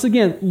once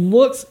again,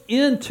 looks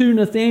into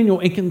Nathanael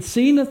and can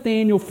see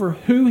Nathanael for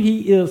who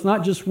he is,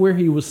 not just where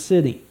he was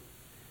sitting.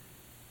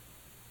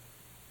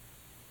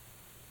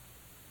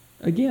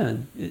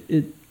 Again,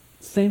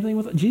 same thing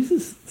with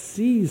Jesus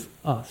sees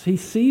us. He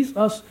sees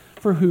us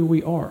for who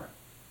we are.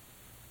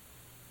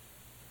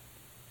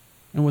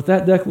 And with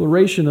that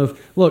declaration of,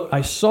 look,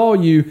 I saw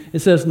you, it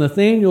says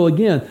Nathanael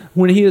again,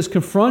 when he is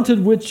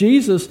confronted with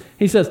Jesus,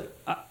 he says,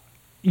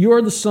 you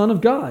are the Son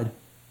of God.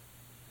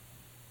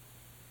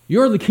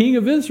 You're the King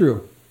of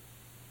Israel.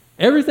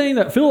 Everything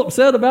that Philip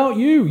said about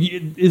you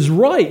is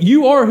right.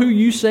 You are who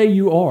you say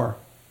you are.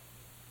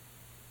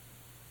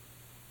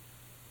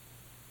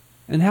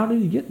 And how did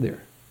he get there?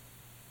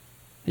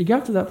 He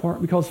got to that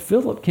part because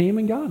Philip came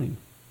and got him.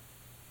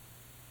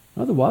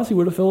 Otherwise, he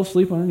would have fell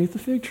asleep underneath the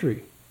fig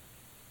tree.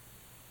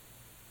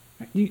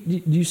 Do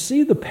you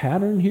see the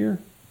pattern here?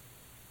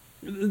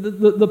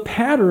 The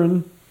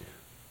pattern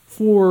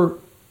for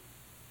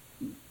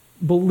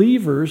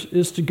believers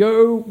is to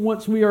go,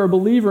 once we are a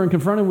believer and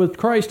confronted with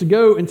Christ, to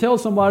go and tell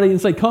somebody and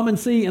say, come and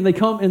see, and they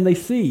come and they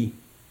see.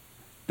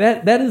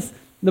 That is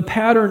the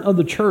pattern of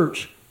the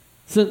church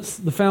since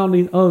the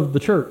founding of the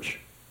church.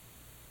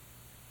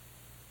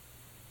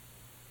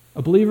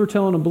 A believer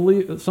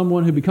telling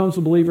someone who becomes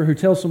a believer, who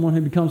tells someone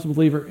who becomes a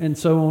believer, and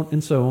so on,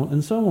 and so on,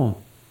 and so on.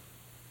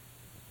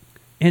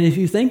 And if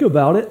you think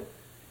about it,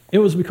 it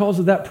was because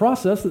of that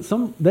process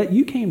that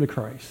you came to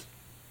Christ.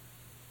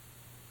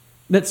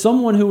 That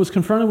someone who was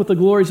confronted with the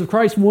glories of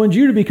Christ wanted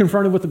you to be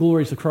confronted with the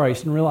glories of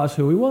Christ and realize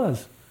who he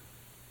was.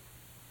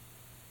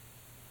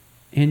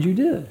 And you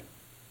did.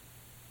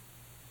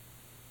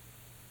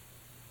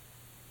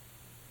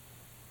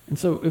 And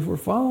so if we're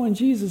following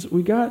Jesus,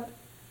 we got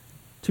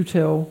to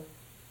tell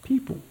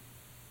people,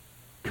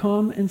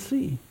 come and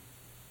see.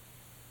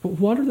 But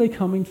what are they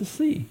coming to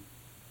see?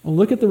 Well,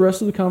 look at the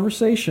rest of the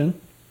conversation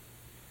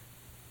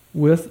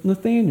with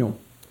Nathanael.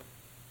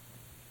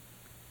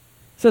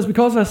 It says,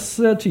 because I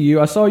said to you,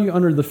 I saw you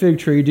under the fig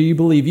tree, do you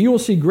believe? You will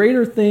see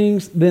greater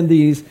things than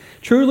these.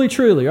 Truly,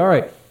 truly. All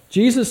right.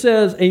 Jesus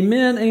says,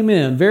 amen,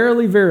 amen.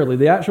 Verily, verily.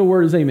 The actual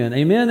word is amen.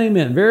 Amen,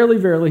 amen. Verily,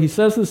 verily. He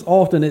says this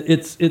often.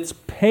 It's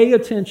pay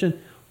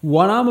attention.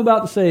 What I'm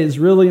about to say is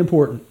really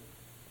important.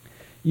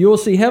 You will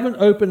see heaven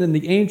open and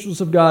the angels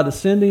of God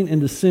ascending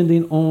and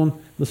descending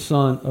on the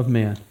Son of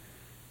Man.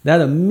 That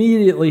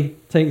immediately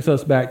takes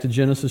us back to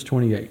Genesis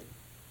 28.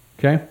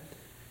 Okay?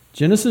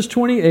 Genesis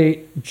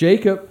 28,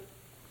 Jacob,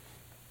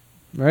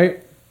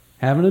 right,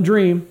 having a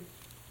dream.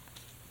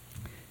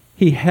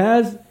 He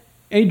has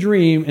a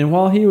dream, and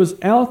while he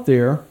was out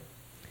there,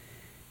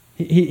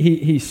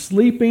 he's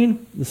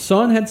sleeping, the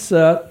sun had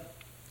set,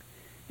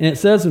 and it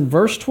says in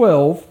verse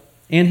 12,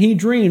 and he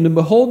dreamed, and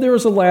behold, there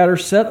was a ladder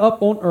set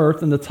up on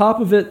earth, and the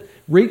top of it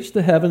reached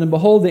to heaven, and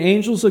behold, the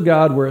angels of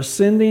God were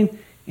ascending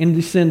and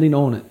descending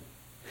on it.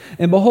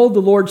 And behold,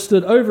 the Lord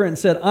stood over it and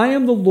said, I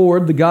am the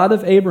Lord, the God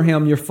of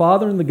Abraham, your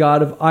father, and the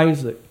God of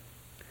Isaac.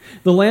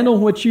 The land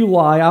on which you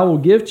lie I will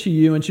give to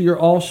you and to your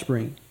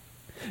offspring.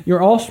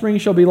 Your offspring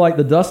shall be like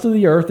the dust of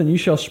the earth, and you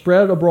shall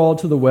spread abroad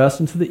to the west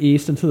and to the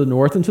east and to the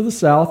north and to the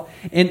south.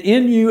 And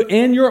in you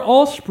and your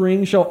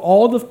offspring shall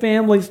all the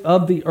families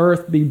of the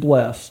earth be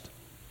blessed.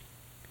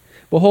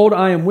 Behold,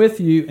 I am with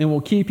you and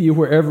will keep you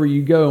wherever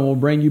you go and will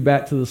bring you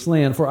back to this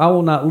land. For I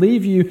will not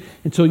leave you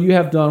until you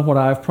have done what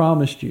I have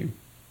promised you.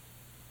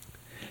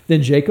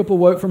 Then Jacob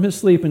awoke from his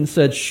sleep and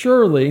said,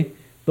 surely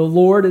the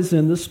Lord is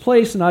in this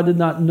place, and I did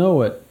not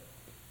know it.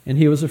 And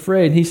he was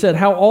afraid. He said,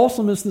 how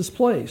awesome is this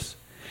place?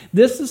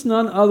 This is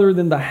none other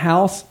than the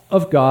house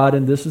of God,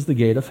 and this is the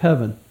gate of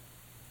heaven.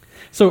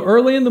 So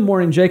early in the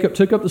morning, Jacob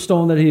took up the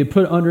stone that he had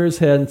put under his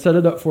head and set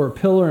it up for a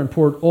pillar and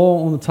poured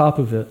oil on the top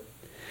of it.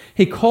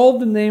 He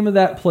called the name of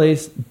that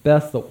place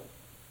Bethel,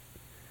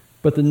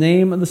 but the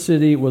name of the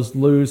city was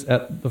Luz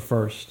at the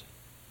first.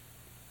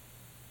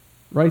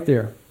 Right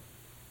there.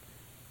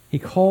 He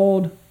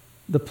called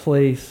the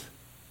place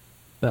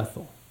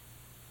Bethel,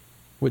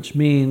 which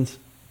means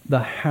the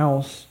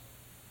house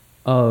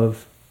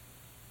of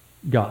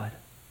God.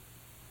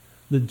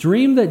 The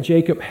dream that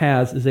Jacob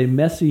has is a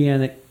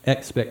messianic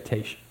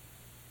expectation,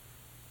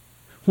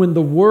 when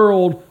the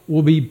world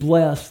will be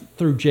blessed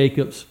through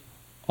Jacob's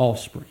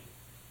offspring.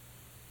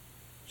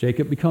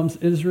 Jacob becomes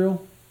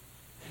Israel.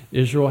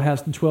 Israel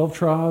has the 12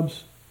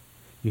 tribes.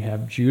 You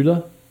have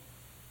Judah,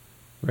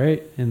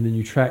 right? And then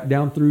you track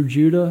down through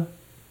Judah,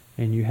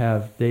 and you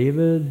have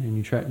David, and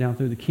you track down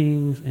through the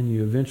kings, and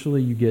you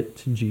eventually get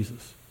to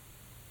Jesus.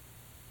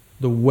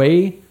 The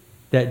way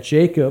that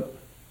Jacob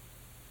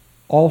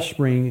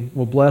offspring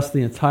will bless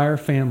the entire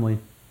family,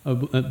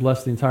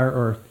 bless the entire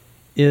earth,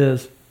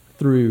 is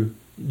through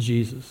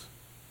Jesus.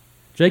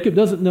 Jacob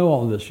doesn't know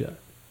all of this yet,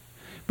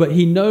 but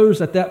he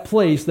knows at that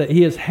place that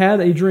he has had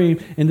a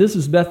dream, and this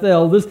is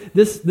Bethel.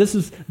 This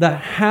is the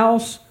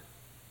house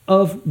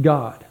of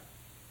God.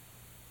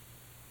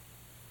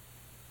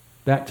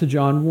 Back to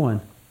John 1.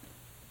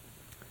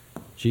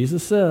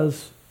 Jesus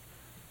says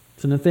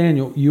to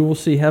Nathanael, you will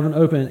see heaven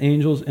open and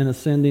angels and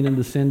ascending and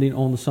descending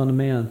on the Son of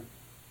Man.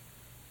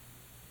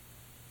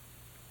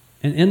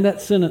 And in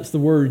that sentence, the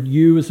word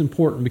you is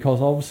important because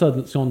all of a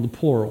sudden it's on the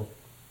plural.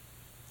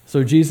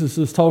 So Jesus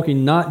is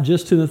talking not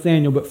just to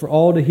Nathanael, but for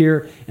all to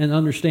hear and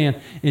understand.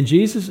 And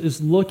Jesus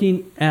is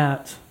looking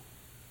at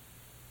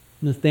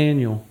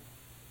Nathanael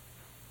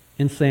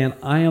and saying,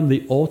 I am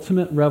the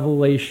ultimate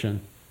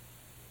revelation.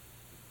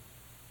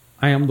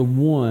 I am the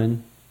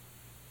one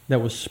that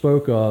was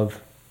spoke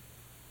of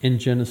in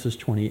Genesis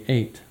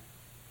 28.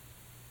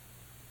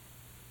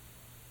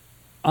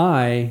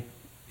 I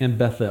am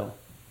Bethel.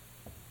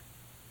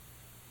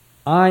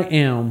 I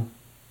am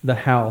the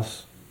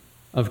house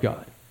of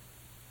God.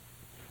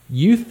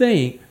 You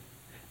think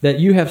that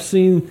you have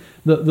seen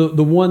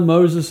the one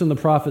Moses and the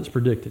prophets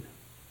predicted.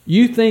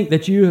 You think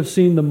that you have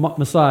seen the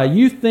Messiah.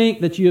 You think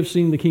that you have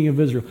seen the King of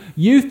Israel.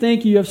 You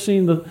think you have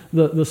seen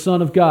the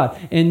Son of God.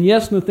 And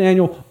yes,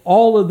 Nathanael,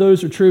 all of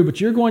those are true, but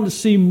you're going to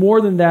see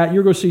more than that.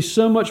 You're going to see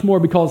so much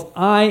more because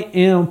I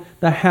am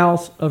the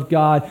house of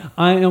God.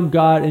 I am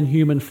God in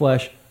human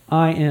flesh.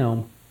 I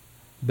am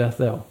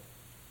Bethel.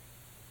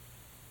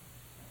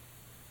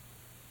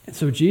 And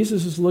so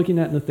Jesus is looking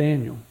at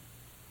Nathanael,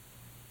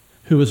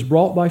 who was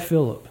brought by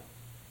Philip,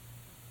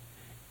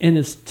 and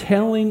is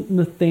telling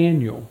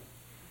Nathanael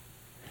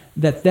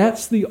that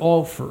that's the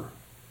offer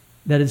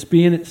that is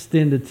being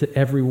extended to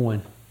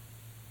everyone.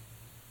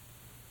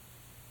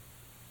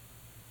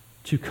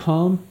 To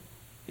come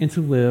and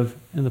to live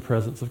in the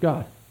presence of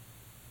God.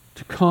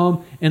 To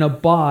come and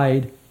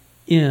abide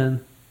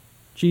in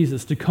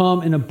Jesus. To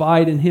come and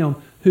abide in Him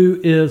who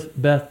is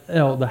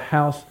Bethel, the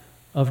house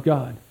of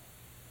God.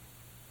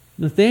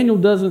 Nathanael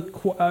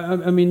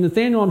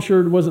Nathanael, I'm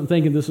sure, wasn't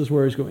thinking this is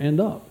where he's going to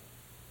end up.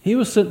 He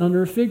was sitting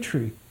under a fig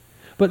tree.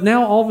 But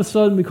now all of a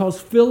sudden,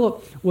 because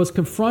Philip was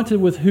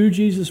confronted with who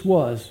Jesus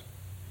was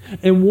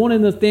and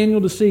wanted Nathanael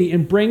to see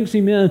and brings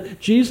him in,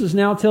 Jesus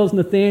now tells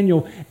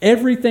Nathanael,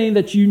 everything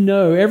that you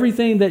know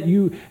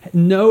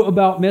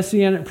about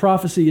Messianic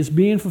prophecy is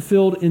being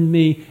fulfilled in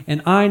me,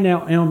 and I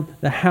now am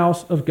the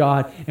house of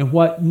God. And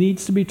what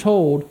needs to be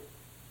told,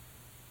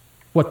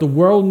 what the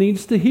world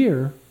needs to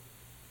hear,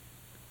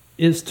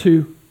 is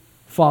to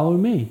follow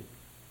me,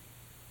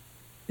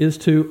 is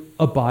to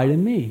abide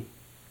in me.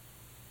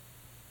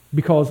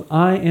 Because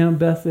I am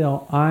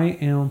Bethel, I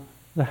am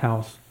the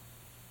house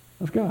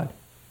of God.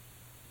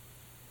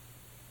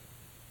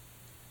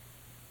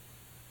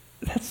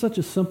 That's such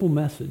a simple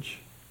message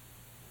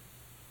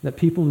that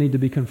people need to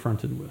be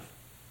confronted with.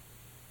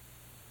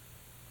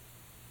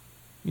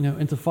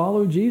 And to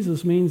follow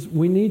Jesus means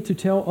we need to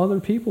tell other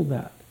people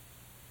that.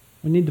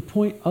 We need to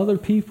point other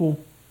people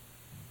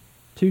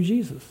to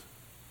Jesus.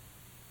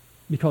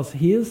 Because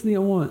He is the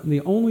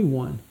only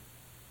one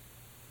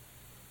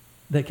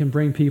that can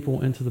bring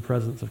people into the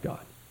presence of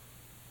God.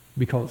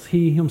 Because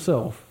He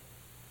Himself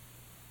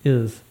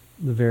is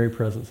the very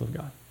presence of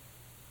God.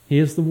 He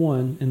is the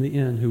one in the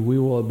end who we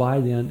will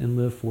abide in and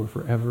live for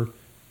forever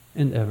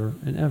and ever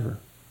and ever.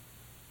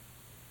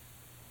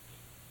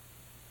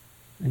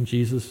 And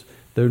Jesus,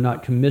 though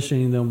not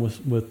commissioning them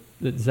with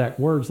exact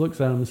words,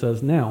 looks at them and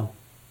says, now,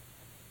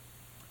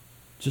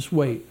 just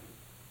wait.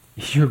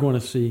 You're going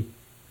to see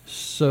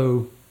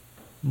so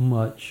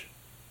much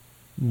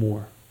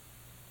more.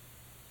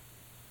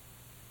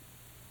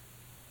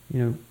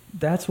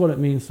 That's what it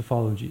means to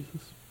follow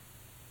Jesus.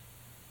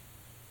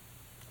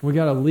 We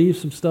got to leave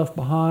some stuff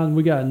behind.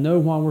 We got to know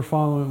why we're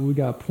following. We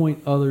got to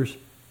point others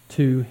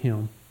to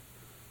Him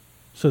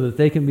so that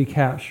they can be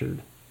captured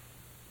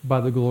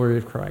by the glory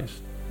of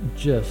Christ,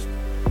 just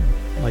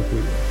like we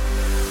were.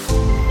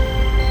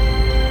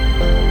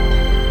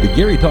 The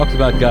Gary Talks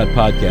About God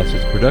podcast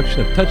is a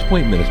production of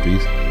Touchpoint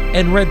Ministries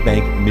and Red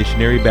Bank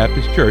Missionary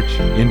Baptist Church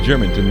in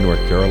Germantown, North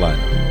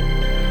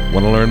Carolina.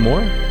 Want to learn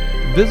more?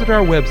 Visit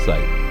our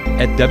website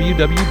at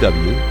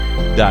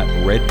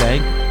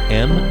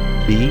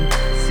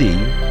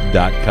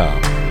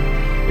www.redbankmbc.com.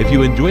 If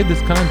you enjoyed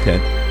this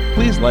content,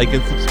 please like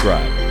and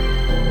subscribe.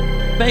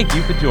 Thank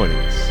you for joining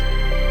us.